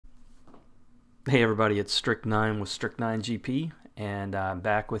Hey everybody, it's Strict 9 with Strict 9 GP, and I'm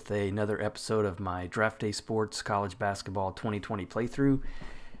back with another episode of my Draft Day Sports College Basketball 2020 playthrough.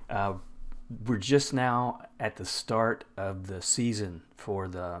 Uh, we're just now at the start of the season for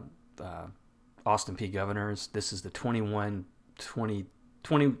the uh, Austin Peay Governors. This is the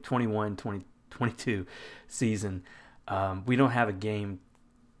 2022 season. We don't have a game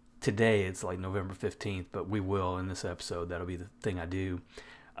today. It's like November 15th, but we will in this episode. That'll be the thing I do.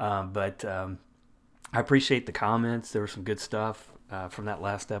 But I appreciate the comments. There was some good stuff from that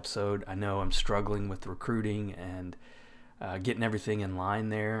last episode. I know I'm struggling with recruiting and getting everything in line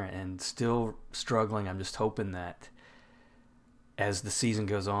there and still struggling. I'm just hoping that as the season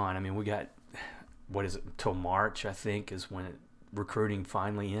goes on, I mean, we got, what is it, until March, I think, is when recruiting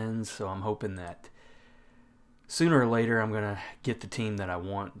finally ends. So I'm hoping that sooner or later I'm going to get the team that I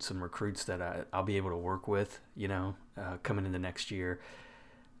want, some recruits that I'll be able to work with, coming into next year.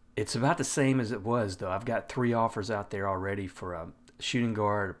 It's about the same as it was, though. I've got 3 offers out there already for a shooting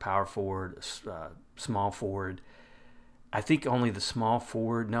guard, a power forward, a small forward. I think only the small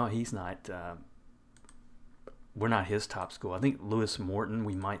forward. No, he's not. We're not his top school. I think Lewis Morton,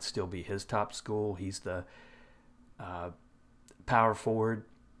 we might still be his top school. He's the power forward.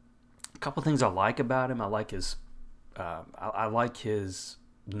 A couple things I like about him. I like his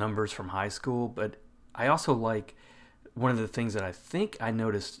numbers from high school, but I also like one of the things that I think I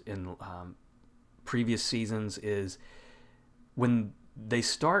noticed in previous seasons is when they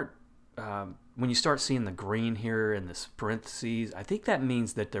start, when you start seeing the green here in this parentheses, I think that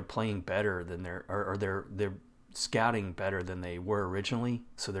means that they're playing better than they're scouting better than they were originally.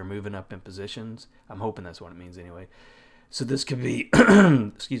 So they're moving up in positions. I'm hoping that's what it means anyway. So this could be,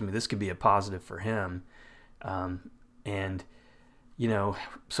 excuse me, this could be a positive for him. And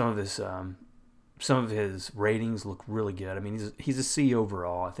some of his ratings look really good. I mean, he's a C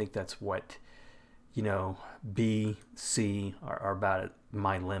overall. I think that's what, B, C are about at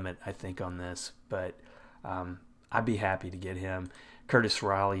my limit, I think, on this. But I'd be happy to get him. Curtis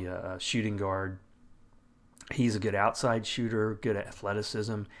Riley, a shooting guard. He's a good outside shooter, good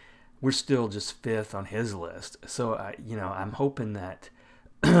athleticism. We're still just 5th on his list. So, I'm hoping that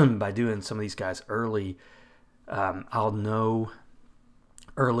by doing some of these guys early, I'll know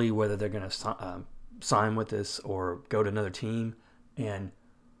early whether they're going to sign with us or go to another team. And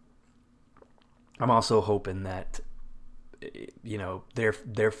I'm also hoping that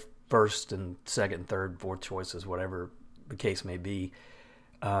their first and second, third, fourth choices, whatever the case may be,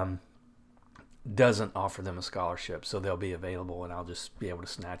 doesn't offer them a scholarship, so they'll be available, and I'll just be able to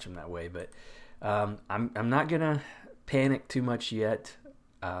snatch them that way. But I'm not gonna panic too much yet.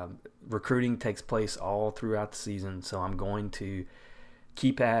 Recruiting takes place all throughout the season, so I'm going to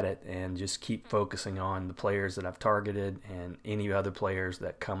keep at it and just keep focusing on the players that I've targeted and any other players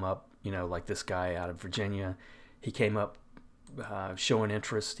that come up, like this guy out of Virginia. He came up showing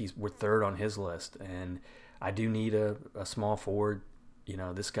interest. We're 3rd on his list, and I do need a small forward.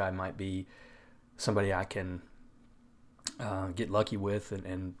 This guy might be somebody I can get lucky with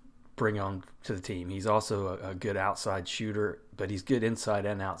and bring on to the team. He's also a good outside shooter, but he's good inside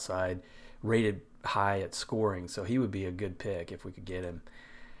and outside, rated high at scoring, so he would be a good pick if we could get him.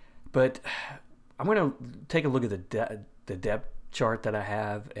 But I'm going to take a look at the depth chart that I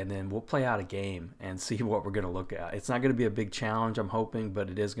have, and then we'll play out a game and see what we're going to look at. It's not going to be a big challenge, I'm hoping, but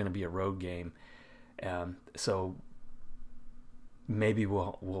it is going to be a road game. So maybe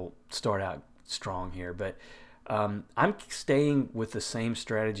we'll start out strong here. But I'm staying with the same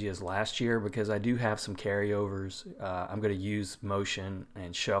strategy as last year because I do have some carryovers. I'm going to use motion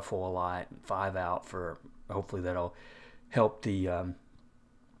and shuffle a lot, 5 out for hopefully that'll help the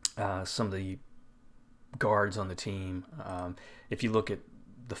some of the guards on the team. If you look at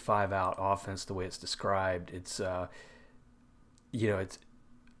the 5 out offense, the way it's described, it's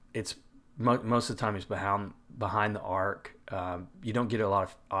most of the time it's behind the arc. You don't get a lot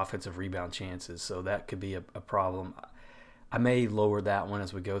of offensive rebound chances, so that could be a problem. I may lower that one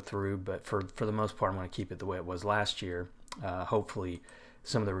as we go through, but for the most part, I'm going to keep it the way it was last year. Hopefully,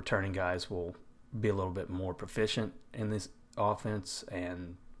 some of the returning guys will be a little bit more proficient in this offense,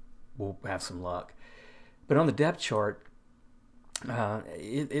 and we'll have some luck. But on the depth chart,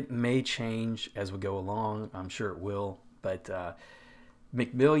 it may change as we go along. I'm sure it will, but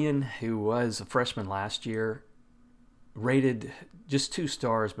McMillian, who was a freshman last year, rated just 2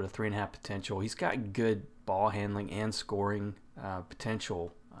 stars, but a 3.5 potential. He's got good ball handling and scoring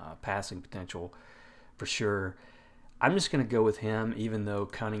potential, passing potential for sure. I'm just going to go with him, even though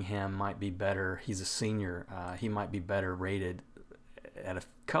Cunningham might be better. He's a senior. He might be better rated at a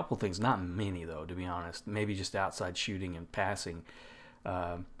couple things, not many though, to be honest. Maybe just outside shooting and passing.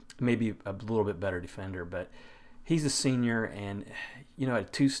 maybe a little bit better defender, but he's a senior, and a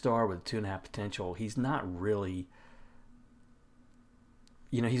 2-star with 2.5 potential. He's not really,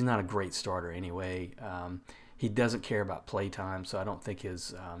 he's not a great starter anyway. He doesn't care about play time, so I don't think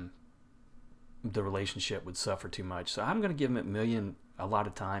the relationship would suffer too much. So I'm going to give McMillian a lot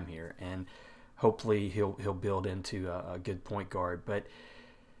of time here, and hopefully he'll build into a good point guard. But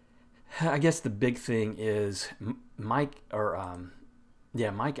I guess the big thing is Mike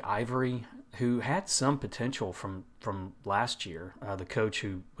Ivory, who had some potential from last year. The coach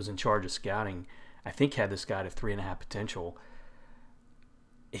who was in charge of scouting, I think, had this guy to 3.5 potential.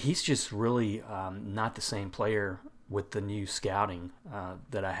 He's just really not the same player with the new scouting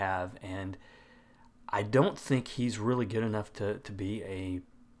that I have, and I don't think he's really good enough to be a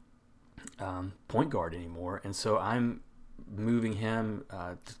point guard anymore. And so I'm moving him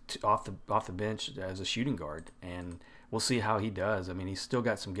off the bench as a shooting guard, and we'll see how he does. I mean, he's still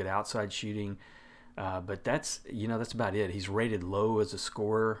got some good outside shooting, but that's about it. He's rated low as a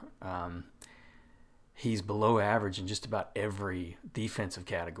scorer. He's below average in just about every defensive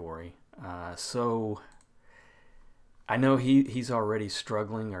category. So I know he's already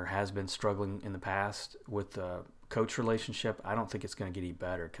struggling, or has been struggling in the past, with the coach relationship. I don't think it's going to get any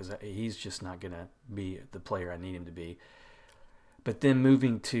better, because he's just not going to be the player I need him to be. But then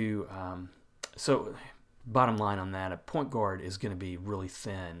moving to so bottom line on that, a point guard is going to be really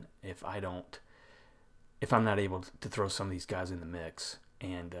thin if I'm not able to throw some of these guys in the mix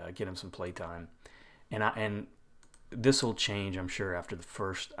and get them some play time. And this will change, I'm sure, after the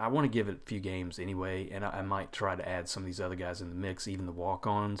first. I want to give it a few games anyway, and I might try to add some of these other guys in the mix, even the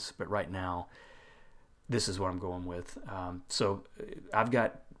walk-ons. But right now, this is what I'm going with. So I've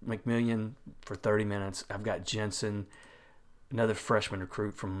got McMillian for 30 minutes. I've got Jensen, another freshman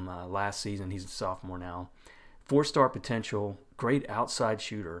recruit from last season. He's a sophomore now. 4-star potential, great outside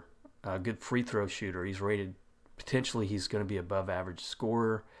shooter, good free throw shooter. He's rated, potentially he's going to be above average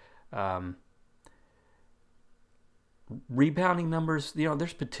scorer. Rebounding numbers,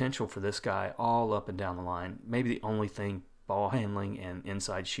 there's potential for this guy all up and down the line. Maybe the only thing, ball handling and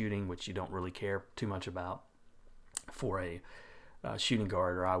inside shooting, which you don't really care too much about for a shooting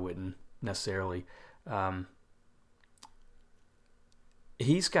guard, or I wouldn't necessarily.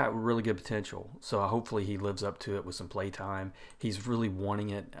 He's got really good potential, so hopefully he lives up to it with some play time. He's really wanting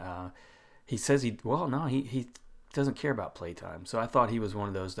it. He says he doesn't care about play time, so I thought he was one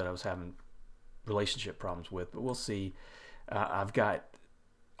of those that I was having relationship problems with, but we'll see. I've got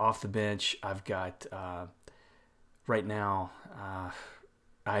off the bench, I've got right now,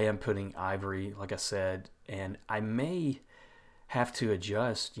 I am putting Ivory, like I said, and I may have to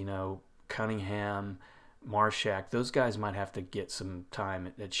adjust, Cunningham, Marshak, those guys might have to get some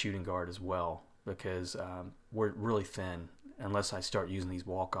time at shooting guard as well, because we're really thin unless I start using these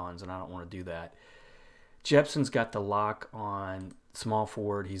walk-ons, and I don't want to do that. Jepson's got the lock on small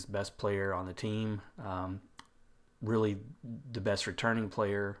forward. He's the best player on the team. Really the best returning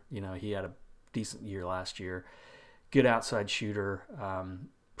player. He had a decent year last year. Good outside shooter.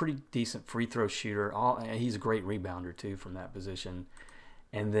 Pretty decent free throw shooter. He's a great rebounder too from that position.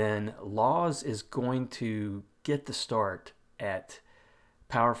 And then Laws is going to get the start at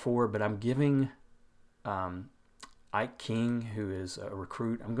power forward, but I'm giving Ike King, who is a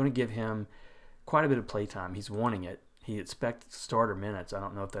recruit, I'm going to give him quite a bit of play time. He's wanting it. He expects starter minutes. I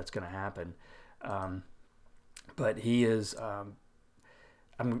don't know if that's going to happen. But he is,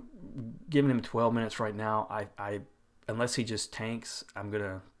 I'm giving him 12 minutes right now. I unless he just tanks, I'm going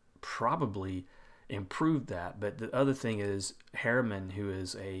to probably improve that. But the other thing is Harriman, who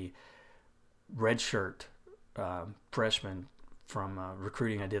is a redshirt freshman from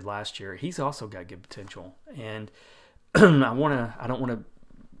recruiting I did last year. He's also got good potential. And I don't want to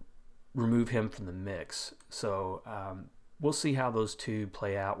remove him from the mix. So we'll see how those two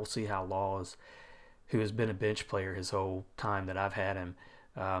play out. We'll see how Laws, who has been a bench player his whole time that I've had him,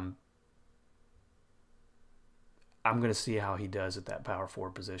 I'm going to see how he does at that power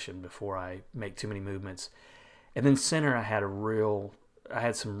forward position before I make too many movements. And then center, I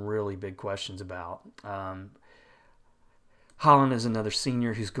had some really big questions about. Holland is another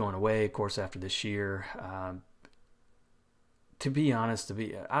senior who's going away, of course, after this year. To be honest,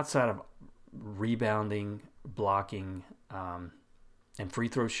 outside of rebounding, blocking, and free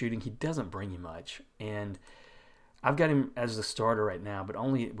throw shooting, he doesn't bring you much. And I've got him as the starter right now, but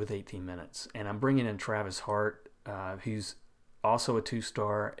only with 18 minutes. And I'm bringing in Travis Hart, who's also a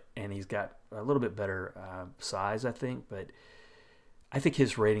 2-star, and he's got a little bit better size, I think. But I think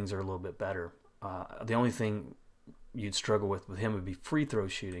his ratings are a little bit better. The only thing you'd struggle with him would be free throw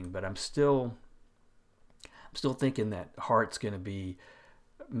shooting, but I'm still thinking that Hart's going to be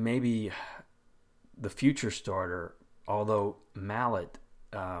maybe the future starter, although Mallet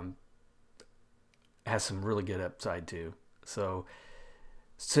has some really good upside too. So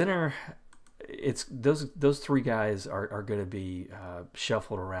center, it's those three guys are going to be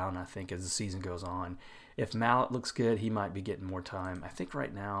shuffled around, I think, as the season goes on. If Mallet looks good, he might be getting more time. I think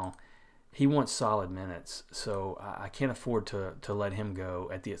right now he wants solid minutes, so I can't afford to let him go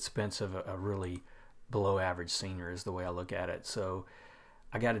at the expense of a really below average senior, is the way I look at it. So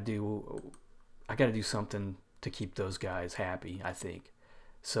I got to do something to keep those guys happy, I think.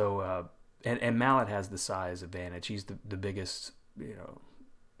 So and Mallet has the size advantage. He's the biggest,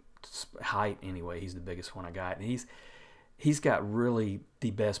 height anyway. He's the biggest one I got, and he's got really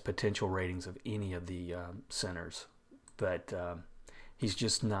the best potential ratings of any of the centers, but he's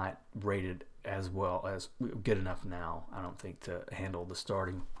just not rated as well as good enough now, I don't think, to handle the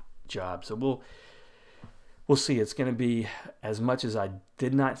starting job. So we'll see. It's going to be, as much as I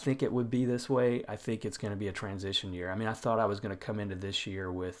did not think it would be this way, I think it's going to be a transition year. I mean, I thought I was going to come into this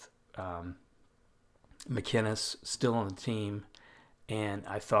year with McInnes still on the team, and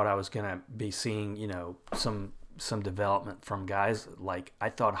I thought I was going to be seeing, some development from guys. Like, I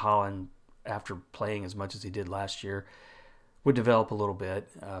thought Holland, after playing as much as he did last year, would develop a little bit.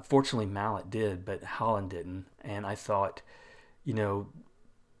 Fortunately, Mallet did, but Holland didn't. And I thought, the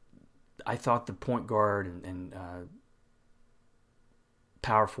point guard and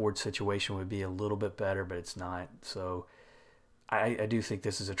power forward situation would be a little bit better, but it's not. So I do think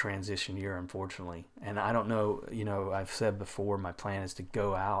this is a transition year, unfortunately. And I don't know, I've said before, my plan is to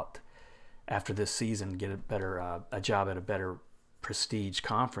go out after this season, get a job at a better prestige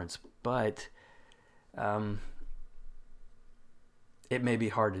conference. But it may be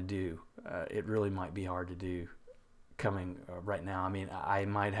hard to do. It really might be hard to do coming right now. I mean, I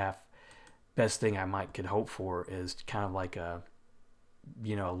might have, best thing I could hope for is kind of like a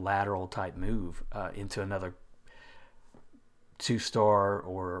lateral type move into another 2-star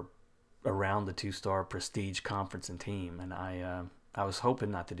or around the 2-star prestige conference and team. And I was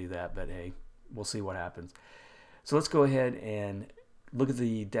hoping not to do that, but hey, we'll see what happens. So let's go ahead and look at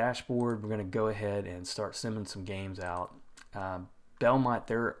the dashboard. We're going to go ahead and start simming some games out. Belmont,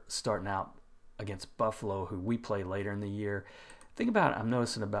 they're starting out against Buffalo, who we play later in the year. I'm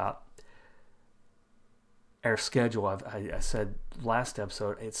noticing about our schedule. I said last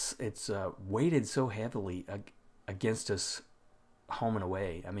episode, it's weighted so heavily against us home and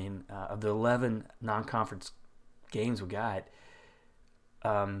away. I mean, of the 11 non-conference games we got,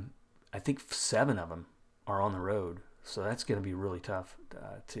 I think 7 of them are on the road. So that's going to be really tough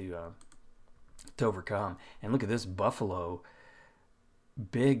to overcome. And look at this, Buffalo,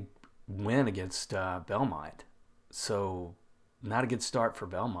 big win against Belmont. So not a good start for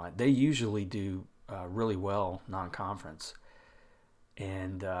Belmont. They usually do really well non-conference.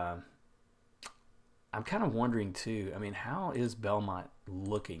 And I'm kind of wondering too, I mean, how is Belmont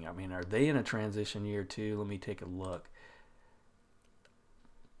looking? I mean, are they in a transition year too? Let me take a look.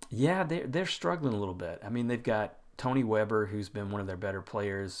 Yeah, they're struggling a little bit. I mean, they've got Tony Weber, who's been one of their better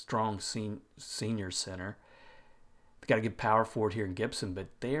players, strong senior center. They've got a good power forward here in Gibson, but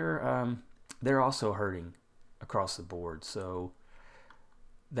they're also hurting across the board. So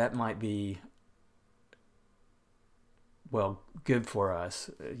that might be, well, good for us.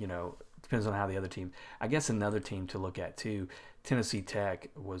 Depends on how the other team. I guess another team to look at too, Tennessee Tech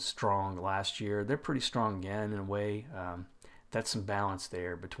was strong last year. They're pretty strong again in a way. That's some balance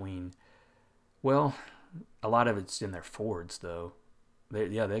there between, well, a lot of it's in their forwards though. They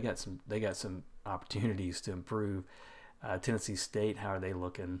got some opportunities to improve. Tennessee State, how are they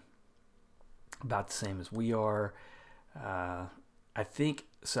looking? About the same as we are. I think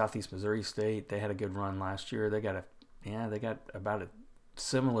Southeast Missouri State, they had a good run last year. They got about a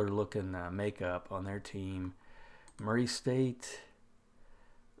similar looking makeup on their team. Murray State,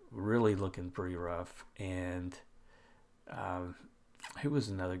 really looking pretty rough. And who was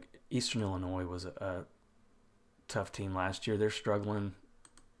another? Eastern Illinois was a tough team last year. They're struggling,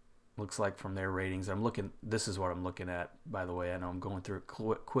 looks like, from their ratings. This is what I'm looking at, by the way. I know I'm going through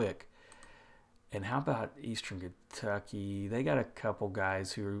it quick. And how about Eastern Kentucky? They got a couple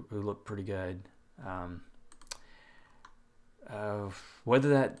guys who look pretty good.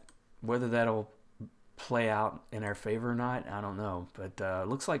 Whether that'll play out in our favor or not, I don't know. But it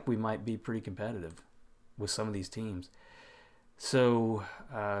looks like we might be pretty competitive with some of these teams. So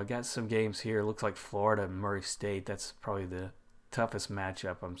got some games here. Looks like Florida and Murray State. That's probably the toughest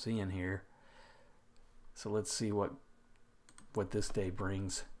matchup I'm seeing here. So let's see what this day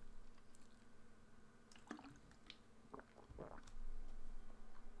brings.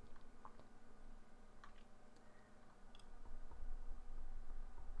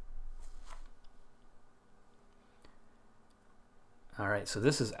 All right, so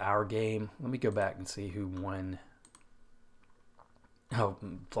this is our game. Let me go back and see who won. Oh,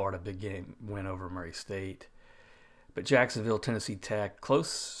 Florida, big game win over Murray State. But Jacksonville, Tennessee Tech,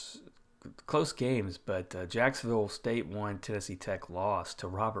 close games, but Jacksonville State won, Tennessee Tech lost to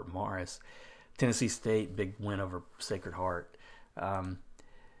Robert Morris. Tennessee State, big win over Sacred Heart.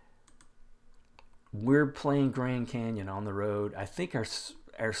 We're playing Grand Canyon on the road. I think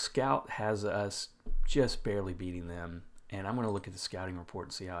our scout has us just barely beating them. And I'm going to look at the scouting report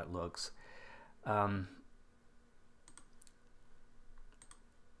and see how it looks.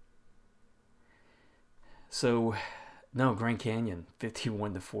 So, no, Grand Canyon,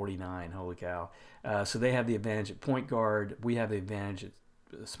 51-49. Holy cow. So they have the advantage at point guard. We have the advantage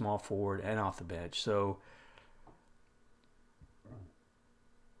at small forward and off the bench. So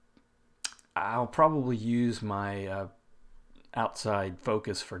I'll probably use my outside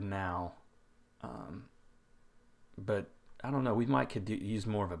focus for now. But I don't know. We could use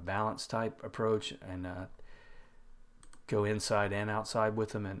more of a balance type approach and go inside and outside with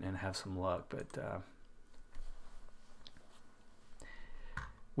them and have some luck. But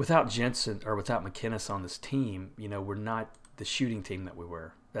without Jensen or without McKinnis on this team, we're not the shooting team that we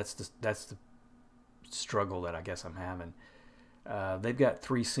were. That's the struggle that I guess I'm having. They've got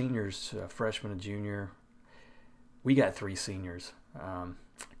 3 seniors, a freshman, a junior. We got 3 seniors, a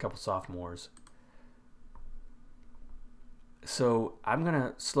couple sophomores. So I'm going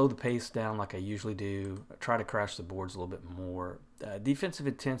to slow the pace down like I usually do, try to crash the boards a little bit more. Defensive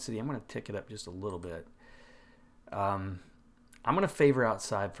intensity, I'm going to tick it up just a little bit. I'm going to favor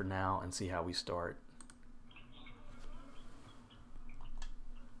outside for now and see how we start.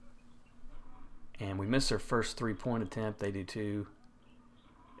 And we missed our first 3-point attempt. They do too.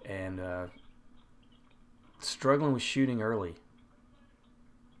 And struggling with shooting early.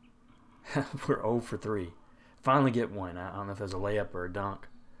 We're 0 for 3. Finally get one. I don't know if there's a layup or a dunk.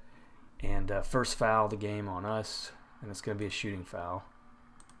 And first foul of the game on us. And it's going to be a shooting foul.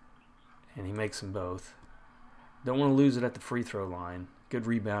 And he makes them both. Don't want to lose it at the free throw line. Good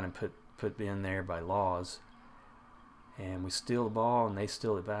rebound and put in there by Laws. And we steal the ball and they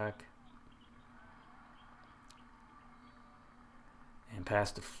steal it back. And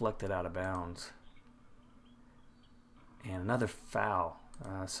pass deflected out of bounds. And another foul.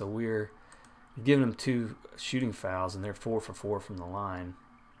 So we're giving them 2 shooting fouls, and they're 4 for 4 from the line.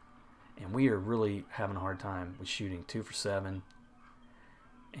 And we are really having a hard time with shooting. 2 for 7.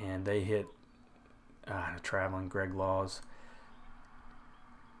 And they hit traveling Greg Laws.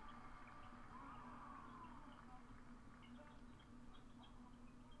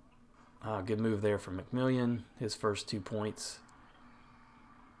 Good move there from McMillian. His first 2 points.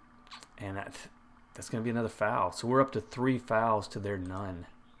 And that's going to be another foul. So we're up to 3 fouls to their none.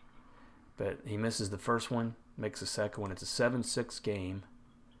 But he misses the first one, makes the second one. It's a 7-6 game.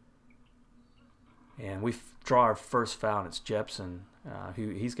 And we draw our first foul, and it's Jepson.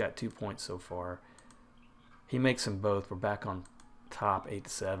 He's got 2 points so far. He makes them both. We're back on top,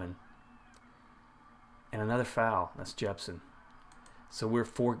 8-7. And another foul. That's Jepson. So we're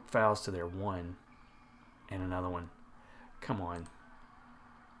 4 fouls to their 1. And another one. Come on.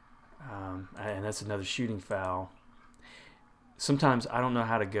 And that's another shooting foul. Sometimes I don't know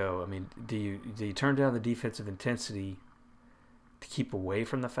how to go. I mean, do you turn down the defensive intensity to keep away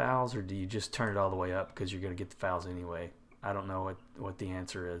from the fouls, or do you just turn it all the way up because you're going to get the fouls anyway? I don't know what the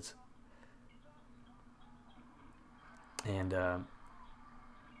answer is. And I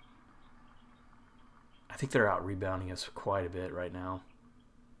think they're out rebounding us quite a bit right now.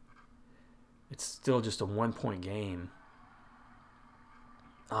 It's still just a 1-point game.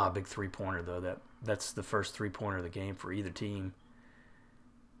 Big 3-pointer though. That's the first 3-pointer of the game for either team.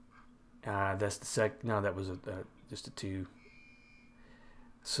 That's the second. No, that was just a 2.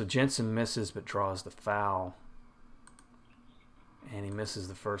 So Jensen misses but draws the foul, and he misses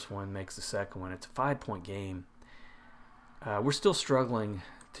the first one, makes the second one. It's a 5-point game. We're still struggling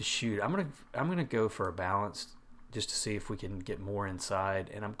to shoot. I'm gonna go for a balance just to see if we can get more inside,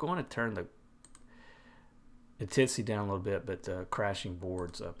 and I'm going to turn the intensity down a little bit, but crashing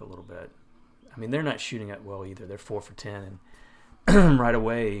boards up a little bit. I mean, they're not shooting it well either. They're 4 for 10, and right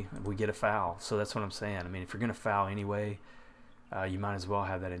away we get a foul. So that's what I'm saying. I mean, if you're going to foul anyway, you might as well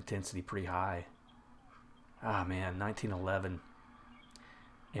have that intensity pretty high. Man, 19-11.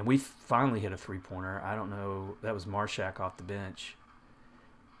 And we finally hit a 3-pointer. I don't know. That was Marshak off the bench.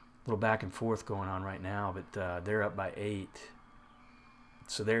 A little back and forth going on right now, but they're up by 8.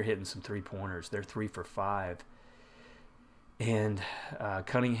 So they're hitting some 3-pointers. They're 3 for 5. And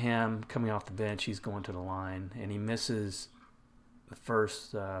Cunningham coming off the bench, he's going to the line, and he misses the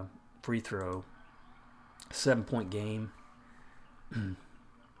first free throw. 7-point game.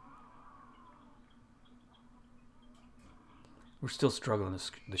 We're still struggling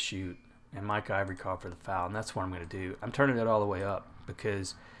to shoot. And Mike Ivory called for the foul, and that's what I'm going to do. I'm turning it all the way up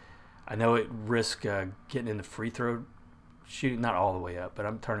because I know it risks getting into free throw shooting. Not all the way up, but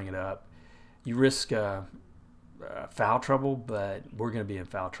I'm turning it up. You risk foul trouble, but we're going to be in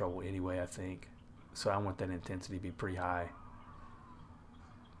foul trouble anyway, I think. So I want that intensity to be pretty high.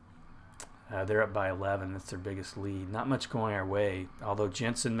 They're up by 11. That's their biggest lead. Not much going our way, although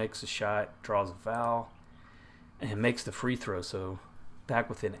Jensen makes a shot, draws a foul, and makes the free throw. So back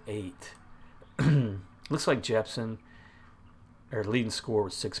within 8. Looks like Jepson, our leading scorer,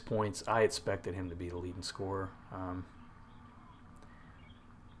 with 6 points. I expected him to be the leading scorer.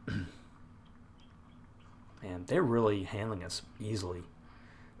 And they're really handling us easily.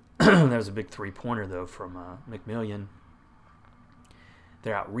 That was a big three-pointer, though, from McMillian.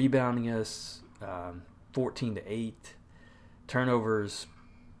 They're out rebounding us 14-8. Turnovers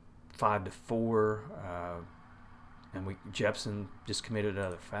 5-4. And Jepson just committed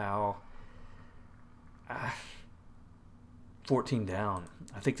another foul. 14 down.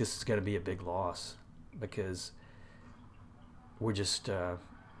 I think this is going to be a big loss because we're just, as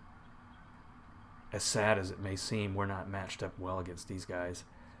sad as it may seem, we're not matched up well against these guys.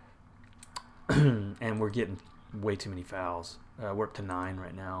 And we're getting way too many fouls. We're up to 9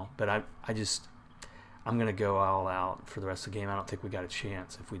 right now. But I'm going to go all out for the rest of the game. I don't think we got a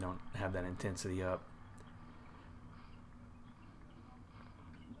chance if we don't have that intensity up.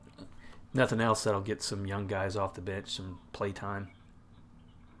 Nothing else that'll get some young guys off the bench, some play time.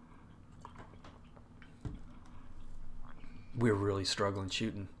 We're really struggling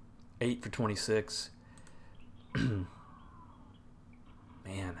shooting. 8 for 26. Man,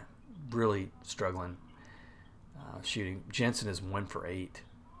 really struggling shooting. Jensen is 1 for 8.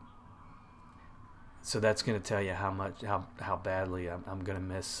 So that's going to tell you how badly I'm going to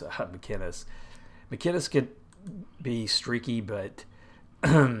miss McInnes. McInnes could be streaky, but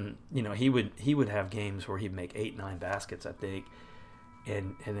he would have games where he'd make 8-9 baskets, I think,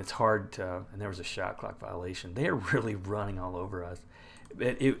 and it's hard to. And there was a shot clock violation. They are really running all over us.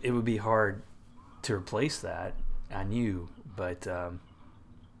 It would be hard to replace that. I knew, but a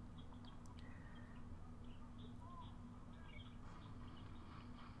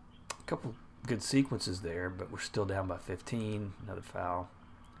couple good sequences there, but we're still down by 15. Another foul.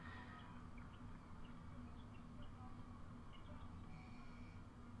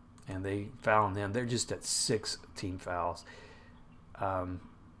 And they foul on them. They're just at 6 team fouls.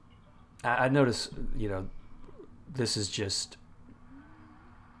 I notice, this is just,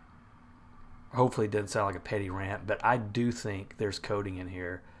 hopefully it doesn't sound like a petty rant, but I do think there's coding in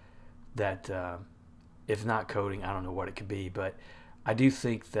here that, if not coding, I don't know what it could be, but I do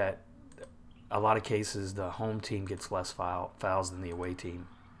think that a lot of cases the home team gets less fouls than the away team.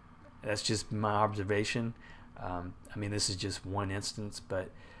 That's just my observation. This is just one instance,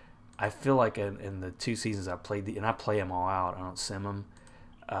 but I feel like in the 2 seasons I played, and I play them all out, I don't sim them,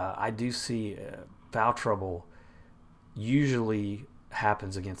 I do see foul trouble usually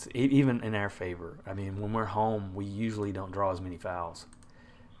happens against, even in our favor. When we're home, we usually don't draw as many fouls.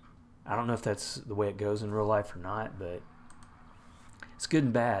 I don't know if that's the way it goes in real life or not, but it's good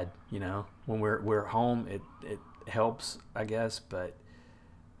and bad, When we're home, it helps, I guess, but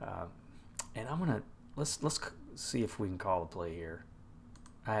and let's see if we can call a play here.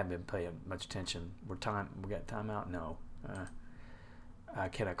 I haven't been paying much attention. We got timeout? No.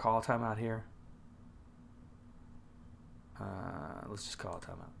 Can I call a timeout here? Let's just call a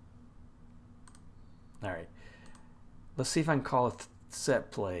timeout. All right. Let's see if I can call a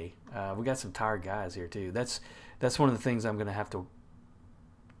set play. We got some tired guys here too. That's one of the things I'm going to have to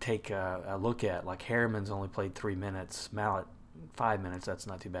take a look at. Like Harriman's only played 3 minutes. Mallet 5 minutes. That's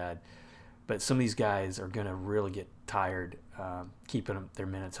not too bad. But some of these guys are going to really get tired keeping their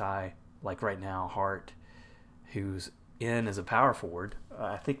minutes high. Like right now, Hart, who's in as a power forward.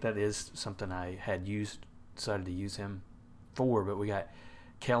 I think that is something I had decided to use him for. But we got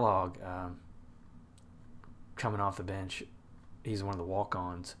Kellogg coming off the bench. He's one of the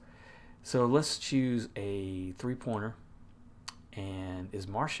walk-ons. So let's choose a three-pointer. And is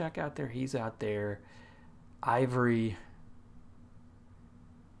Marshak out there? He's out there. Ivory,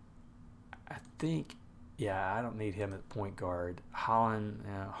 I think, yeah, I don't need him at point guard. Holland,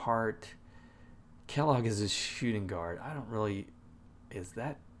 Hart, Kellogg is his shooting guard. I don't really, is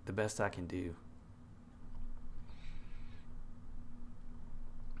that the best I can do?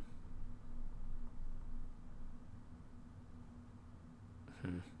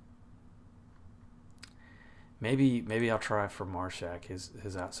 Maybe I'll try for Marshak.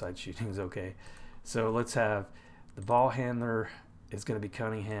 His outside shooting is okay. So let's have the ball handler is going to be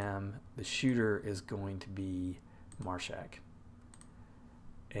Cunningham. The shooter is going to be Marshak.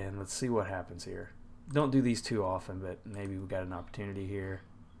 And let's see what happens here. Don't do these too often, but maybe we got an opportunity here.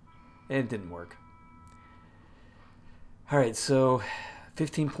 And it didn't work. All right, so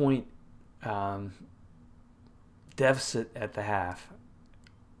 15-point deficit at the half.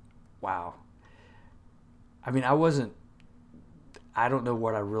 Wow. I mean, I don't know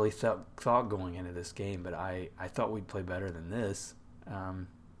what I really thought going into this game, but I thought we'd play better than this.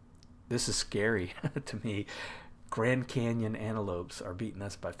 This is scary to me. Grand Canyon Antelopes are beating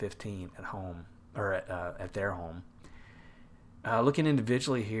us by 15 at home, or at their home. Looking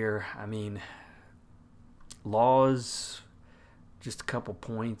individually here, I mean, Laws, just a couple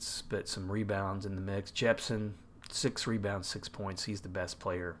points, but some rebounds in the mix. Jepson, 6 rebounds, 6 points. He's the best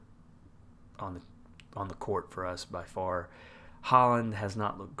player on the court for us by far. Holland has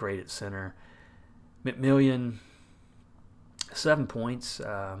not looked great at center. McMillian, 7 points,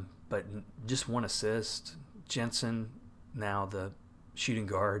 but just 1 assist. Jensen, now the shooting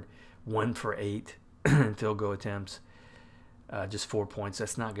guard, 1 for 8 in field goal attempts, just 4 points.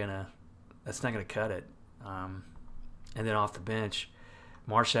 That's not gonna cut it. And then off the bench,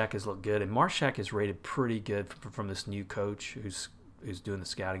 Marshak has looked good, and Marshak is rated pretty good from this new coach who's doing the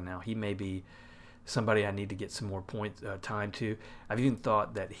scouting now. He may be somebody I need to get some more time to. I've even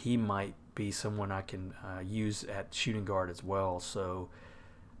thought that he might be someone I can use at shooting guard as well, so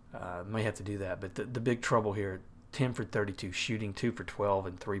may have to do that. But the big trouble here, 10 for 32 shooting, 2 for 12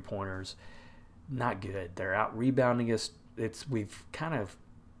 and 3-pointers. Not good. They're out rebounding us. We've kind of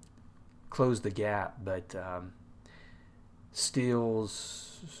closed the gap, but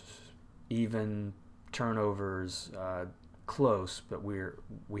steals, even turnovers, close, but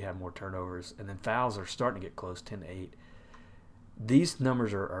we have more turnovers, and then fouls are starting to get close, 10 to 8. These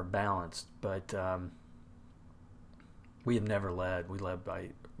numbers are balanced, but we have never led. We led by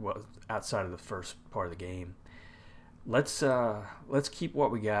outside of the first part of the game. Let's keep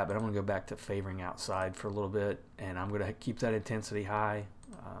what we got, but I'm going to go back to favoring outside for a little bit, and I'm going to keep that intensity high.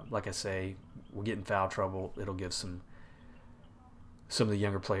 Like I say, we'll get in foul trouble. It'll give some of the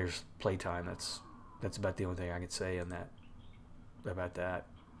younger players play time. That's about the only thing I could say on that. About that.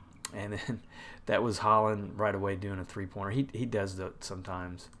 And then that was Holland right away doing a 3-pointer. He does that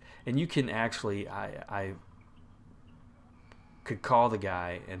sometimes, and you can actually I could call the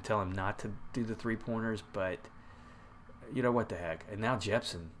guy and tell him not to do the 3-pointers, but you know what the heck. And now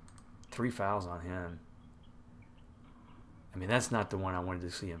Jepson, 3 fouls on him. I mean, that's not the one I wanted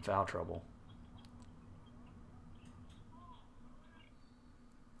to see in foul trouble.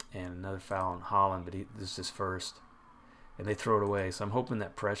 And another foul on Holland, but this is his first. And they throw it away. So I'm hoping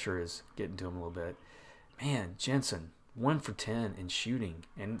that pressure is getting to him a little bit. Man, Jensen, 1 for 10 in shooting.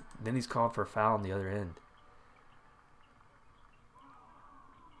 And then he's called for a foul on the other end.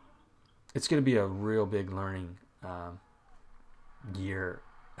 It's going to be a real big learning year,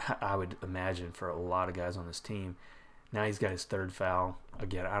 I would imagine, for a lot of guys on this team. Now he's got his 3rd foul.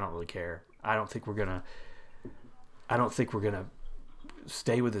 Again, I don't really care. I don't think we're gonna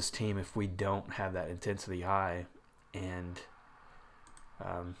stay with this team if we don't have that intensity high. And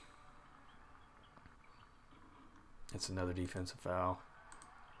it's another defensive foul.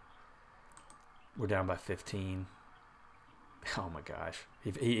 We're down by 15. Oh my gosh.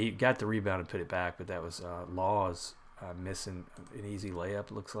 He got the rebound and put it back, but that was Laws missing an easy layup,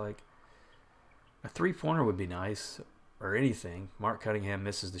 it looks like. A 3-pointer would be nice, or anything. Mark Cunningham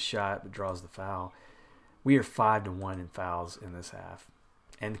misses the shot but draws the foul. We are 5-1 in fouls in this half.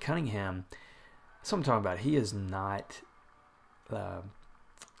 And Cunningham, that's what I'm talking about. He is not.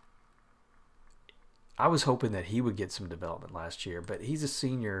 I was hoping that he would get some development last year, but he's a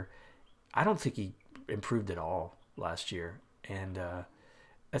senior. I don't think he improved at all last year, and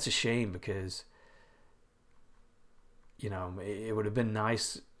that's a shame because it would have been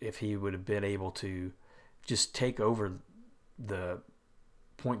nice if he would have been able to just take over the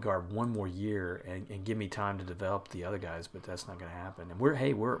point guard one more year and give me time to develop the other guys, but that's not going to happen. And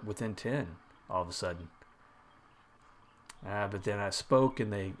we're within 10 all of a sudden. But then I spoke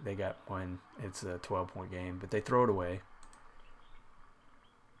and they got one. It's a 12-point game, but they throw it away.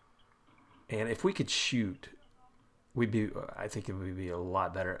 And if we could shoot, I think it would be a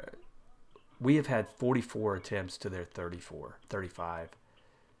lot better. We have had 44 attempts to their 35.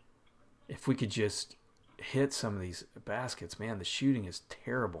 If we could just hit some of these baskets, man, the shooting is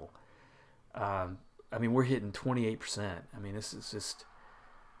terrible. I mean, we're hitting 28%. I mean, this is just.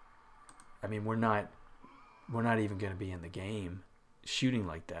 I mean, we're not even going to be in the game shooting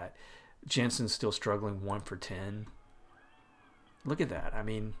like that. Jensen's still struggling, 1 for 10. Look at that. I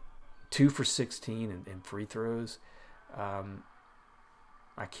mean, 2 for 16 in free throws.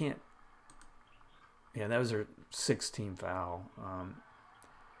 I can't. Yeah, that was her 16th foul.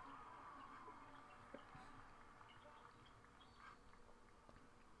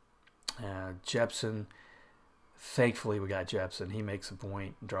 Jepson, thankfully we got Jepson. He makes a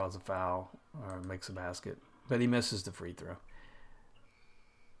point, draws a foul, or makes a basket, but he misses the free throw.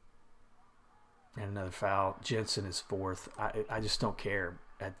 And another foul. Jensen is fourth. I just don't care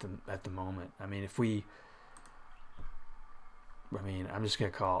at the moment. I mean, I'm just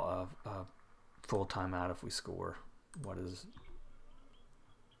gonna call a full timeout if we score.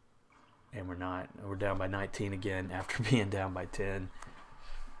 And we're not. We're down by 19 again after being down by 10.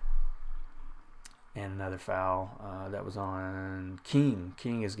 And another foul. That was on King.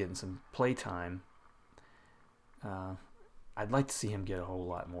 King is getting some play time. I'd like to see him get a whole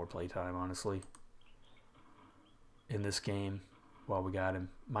lot more play time, honestly, in this game while we got him.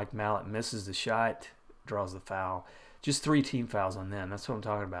 Mike Mallett misses the shot, draws the foul. Just 3 team fouls on them. That's what I'm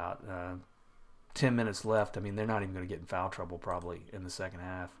talking about. 10 minutes left. I mean, they're not even going to get in foul trouble probably in the second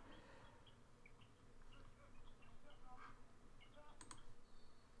half.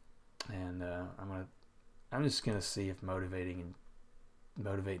 And I'm just gonna see if motivating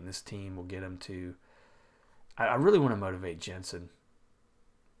this team will get them to. I really want to motivate Jensen.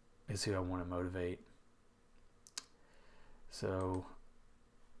 Is who I want to motivate. So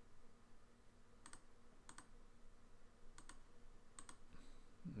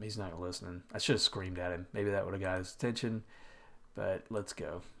he's not listening. I should have screamed at him. Maybe that would have got his attention. But let's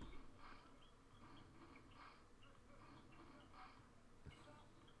go.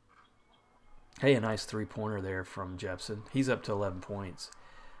 Hey, a nice 3-pointer there from Jepson. He's up to 11 points.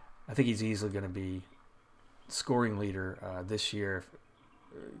 I think he's easily going to be scoring leader this year.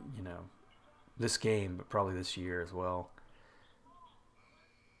 This game, but probably this year as well.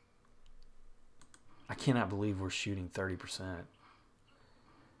 I cannot believe we're shooting 30%.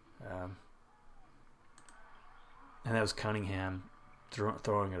 And that was Cunningham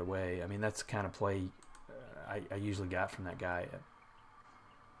throwing it away. I mean, that's the kind of play I usually got from that guy.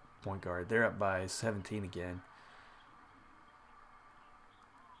 Point guard. They're up by 17 again.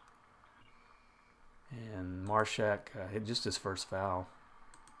 And Marshak hit just his first foul.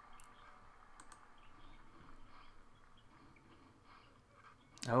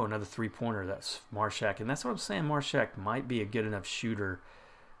 Oh, another 3-pointer. That's Marshak. And that's what I'm saying. Marshak might be a good enough shooter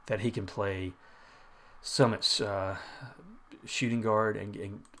that he can play Summit's shooting guard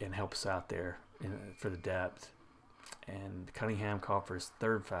and help us out there for the depth. And Cunningham called for his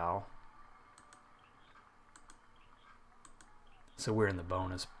 3rd foul. So we're in the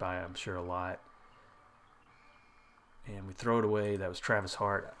bonus by, I'm sure, a lot. And we throw it away. That was Travis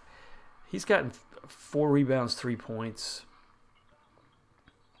Hart. He's gotten 4 rebounds, 3 points.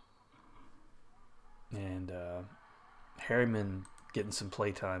 And Harriman getting some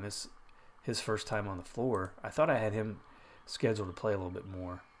play time. It's his first time on the floor. I thought I had him scheduled to play a little bit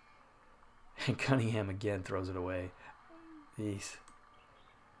more. And Cunningham again throws it away.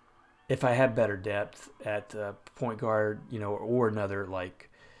 If I had better depth at point guard, or another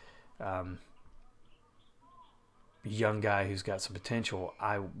young guy who's got some potential,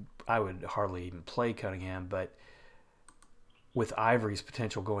 I would hardly even play Cunningham. But with Ivory's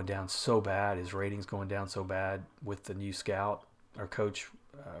potential going down so bad, his ratings going down so bad with the new scout or coach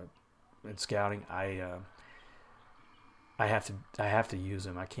in scouting, I have to use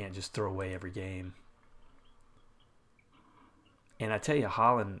him. I can't just throw away every game. And I tell you,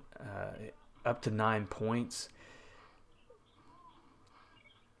 Holland up to 9 points.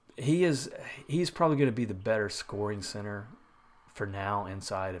 He's probably going to be the better scoring center for now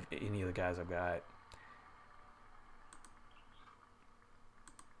inside of any of the guys I've got.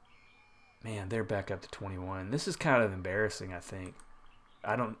 Man, they're back up to 21. This is kind of embarrassing, I think.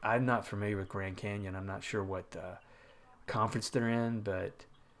 I'm not familiar with Grand Canyon. I'm not sure what conference they're in, but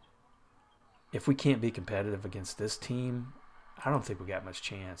if we can't be competitive against this team, I don't think we got much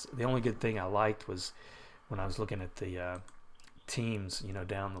chance. The only good thing I liked was when I was looking at the teams,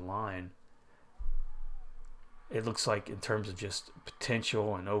 down the line. It looks like in terms of just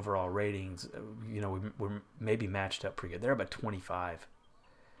potential and overall ratings, we're maybe matched up pretty good. They're about 25.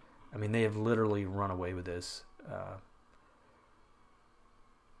 I mean, they have literally run away with this.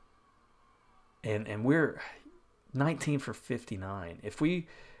 And we're 19 for 59. If we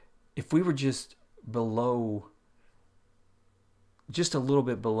were just below, just a little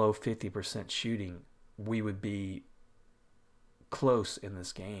bit below 50% shooting, we would be close in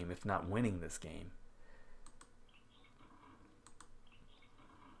this game, if not winning this game.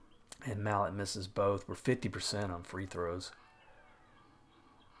 And Mallett misses both. We're 50% on free throws.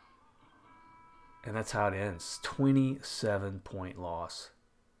 And that's how it ends. 27-point loss.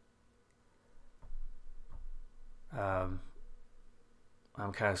 Um,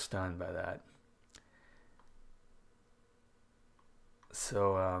 I'm kind of stunned by that.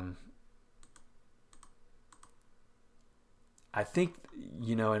 So I think,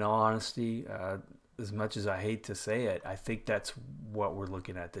 in all honesty, as much as I hate to say it, I think that's what we're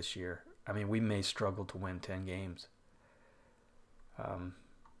looking at this year. I mean, we may struggle to win 10 games. Um,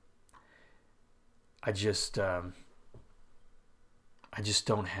 I just, I just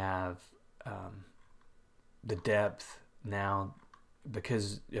don't have um, the depth now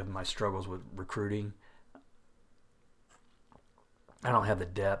because of my struggles with recruiting. I don't have the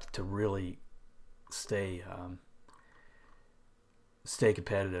depth to really stay stay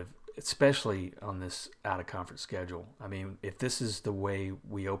competitive, especially on this out of conference schedule. I mean, if this is the way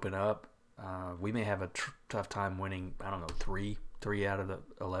we open up, we may have a tough time winning. I don't know, three out of the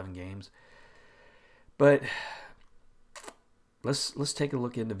 11 games. But let's take a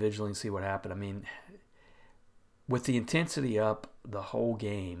look individually and see what happened. I mean, with the intensity up the whole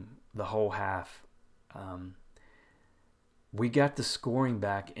game, the whole half, we got the scoring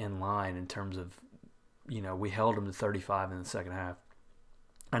back in line in terms of, we held them to 35 in the second half.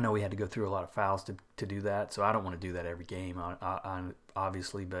 I know we had to go through a lot of fouls to do that, so I don't want to do that every game,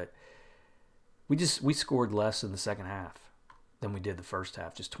 obviously, but we scored less in the second half than we did the first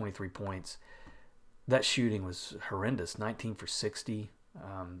half, just 23 points. That shooting was horrendous, 19 for 60,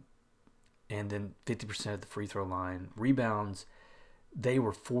 and then 50% at the free throw line. Rebounds, they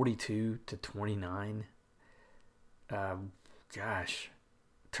were 42 to 29.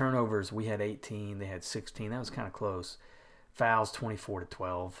 Turnovers, we had 18, they had 16. That was kind of close. Fouls, 24 to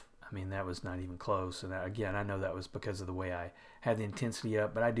 12. I mean, that was not even close. And again, I know that was because of the way I had the intensity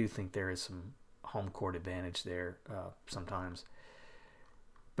up, but I do think there is some home court advantage there sometimes.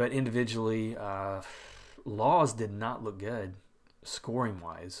 But individually, Laws did not look good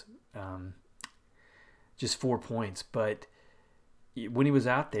scoring-wise. Just 4 points. But when he was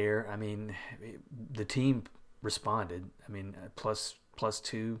out there, I mean, the team responded. I mean, plus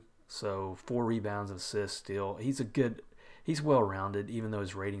 2. So 4 rebounds, assists still. He's well-rounded, even though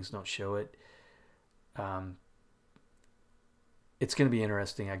his ratings don't show it. It's going to be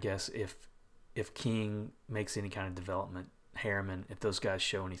interesting, I guess, if King makes any kind of development, Harriman, if those guys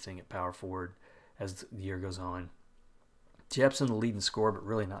show anything at power forward as the year goes on. Jepson, the leading scorer, but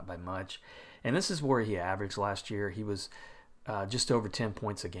really not by much. And this is where he averaged last year. He was just over 10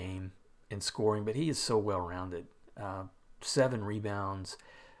 points a game in scoring, but he is so well-rounded. 7 rebounds,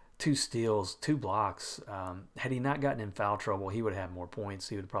 2 steals, 2 blocks. Had he not gotten in foul trouble, he would have more points.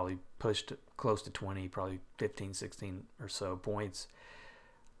 He would have probably pushed close to 20, probably 15, 16 or so points.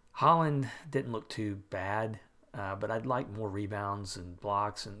 Holland didn't look too bad, but I'd like more rebounds and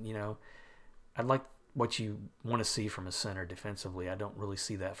blocks. And, I'd like what you want to see from a center defensively. I don't really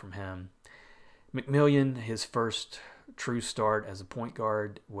see that from him. McMillian, his first true start as a point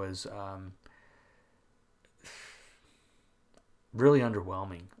guard was really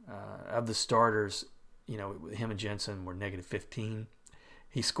underwhelming. Of the starters, him and Jensen were negative 15.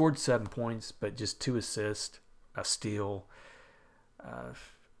 He scored 7 points, but just 2 assists, a steal,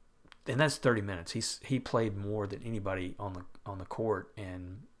 and that's 30 minutes. He played more than anybody on the court,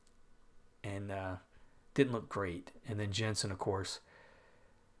 and didn't look great. And then Jensen, of course,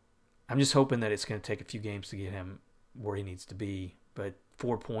 I'm just hoping that it's going to take a few games to get him where he needs to be. But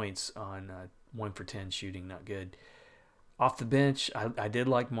 4 points on 1 for 10 shooting, not good. Off the bench, I did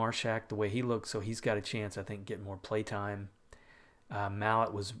like Marshak, the way he looked, so he's got a chance, I think, getting more play time.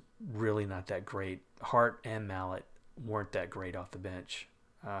 Mallet was really not that great. Hart and Mallet weren't that great off the bench.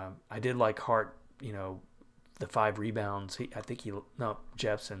 I did like Hart, the 5 rebounds.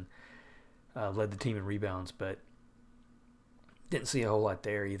 Jepson led the team in rebounds, but didn't see a whole lot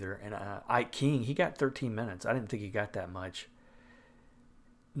there either. And Ike King, he got 13 minutes. I didn't think he got that much.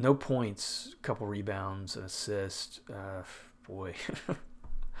 No points, couple rebounds, an assist. Boy,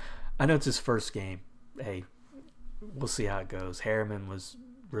 I know it's his first game. Hey, we'll see how it goes. Harriman was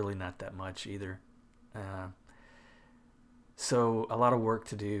really not that much either. So a lot of work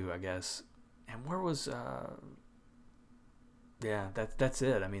to do, I guess. And where was? That's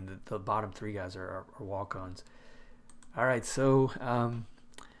it. I mean, the bottom 3 guys are walk-ons. All right, so I'm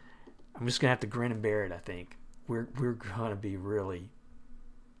just gonna have to grin and bear it. I think we're gonna be really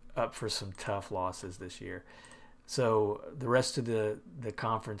up for some tough losses this year. So the rest of the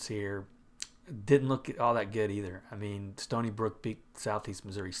conference here didn't look all that good either. I mean, Stony Brook beat Southeast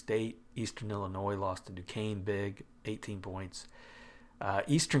Missouri State. Eastern Illinois lost to Duquesne big, 18 points.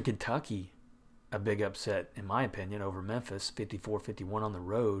 Eastern Kentucky, a big upset, in my opinion, over Memphis, 54-51 on the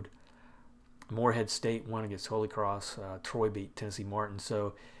road. Morehead State won against Holy Cross. Troy beat Tennessee Martin.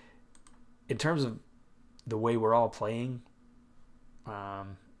 So in terms of the way we're all playing,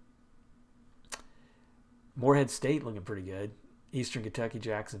 Morehead State looking pretty good. Eastern Kentucky,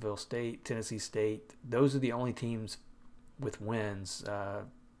 Jacksonville State, Tennessee State. Those are the only teams with wins.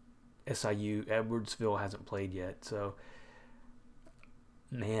 SIU, Edwardsville hasn't played yet. So,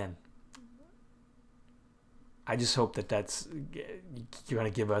 man, I just hope that's going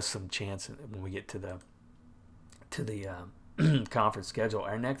to give us some chance when we get to the conference schedule.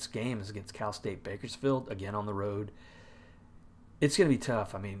 Our next game is against Cal State Bakersfield, again on the road. It's going to be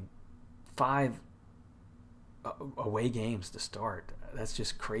tough. I mean, 5 away games to start. That's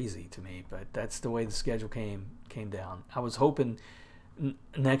just crazy to me, but that's the way the schedule came down. I was hoping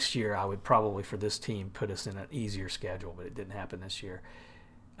next year I would probably, for this team, put us in an easier schedule, but it didn't happen this year.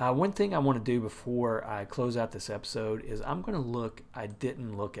 One thing I want to do before I close out this episode is I'm going to look, I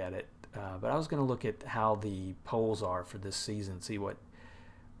didn't look at it, but I was going to look at how the polls are for this season, see what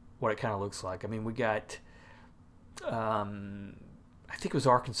it kind of looks like. I mean, we got, I think it was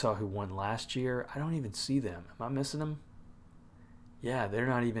Arkansas who won last year. I don't even see them. Am I missing them? Yeah, they're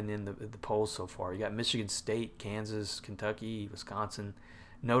not even in the polls so far. You got Michigan State, Kansas, Kentucky, Wisconsin,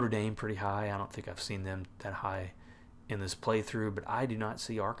 Notre Dame pretty high. I don't think I've seen them that high in this playthrough, but I do not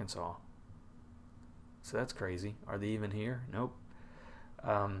see Arkansas. So that's crazy. Are they even here? Nope.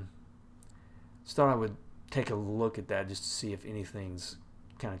 Just thought I would take a look at that just to see if anything's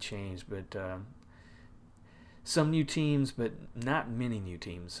kind of changed. But some new teams, but not many new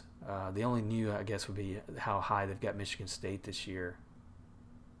teams. The only new, I guess, would be how high they've got Michigan State this year.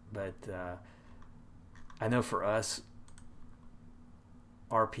 But I know for us,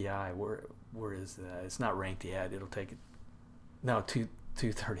 RPI, where is that? It's not ranked yet. It'll take it. No,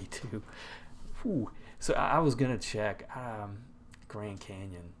 232. Whew. So I was gonna check Grand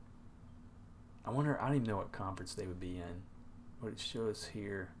Canyon. I wonder. I don't even know what conference they would be in. What it shows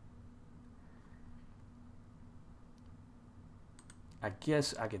here. I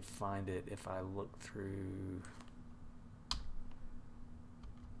guess I could find it if I look through.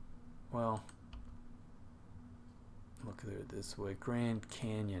 Well, look at it this way. Grand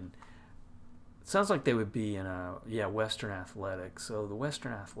Canyon. It sounds like they would be in Western Athletics. So the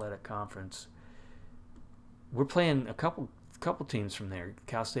Western Athletic Conference, we're playing a couple teams from there.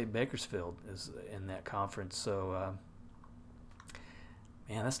 Cal State Bakersfield is in that conference. So,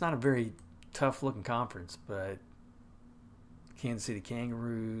 man, that's not a very tough looking conference, but Kansas City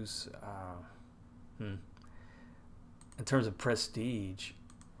Kangaroos, in terms of prestige,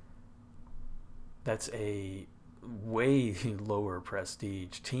 that's a way lower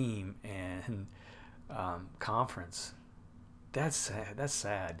prestige team and conference. That's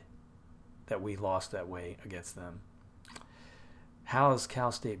sad that we lost that way against them. How is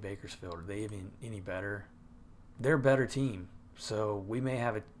Cal State Bakersfield? Are they even any better? They're a better team, so we may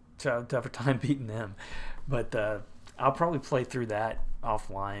have a tougher time beating them. But I'll probably play through that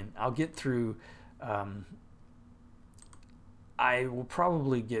offline. I'll get through. I will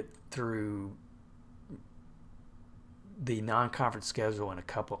probably get through the non-conference schedule in a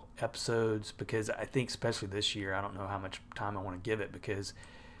couple episodes, because I think, especially this year, I don't know how much time I want to give it, because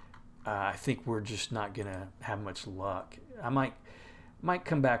I think we're just not gonna have much luck. I might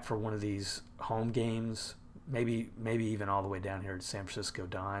come back for one of these home games, maybe even all the way down here to San Francisco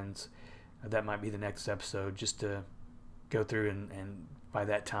Dons. That might be the next episode, just to go through and by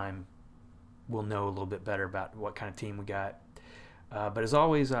that time we'll know a little bit better about what kind of team we got. But as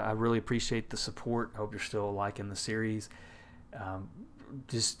always, I really appreciate the support. I hope you're still liking the series.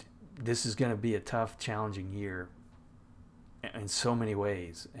 This is going to be a tough, challenging year in so many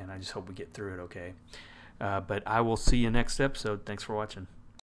ways, and I just hope we get through it okay. But I will see you next episode. Thanks for watching.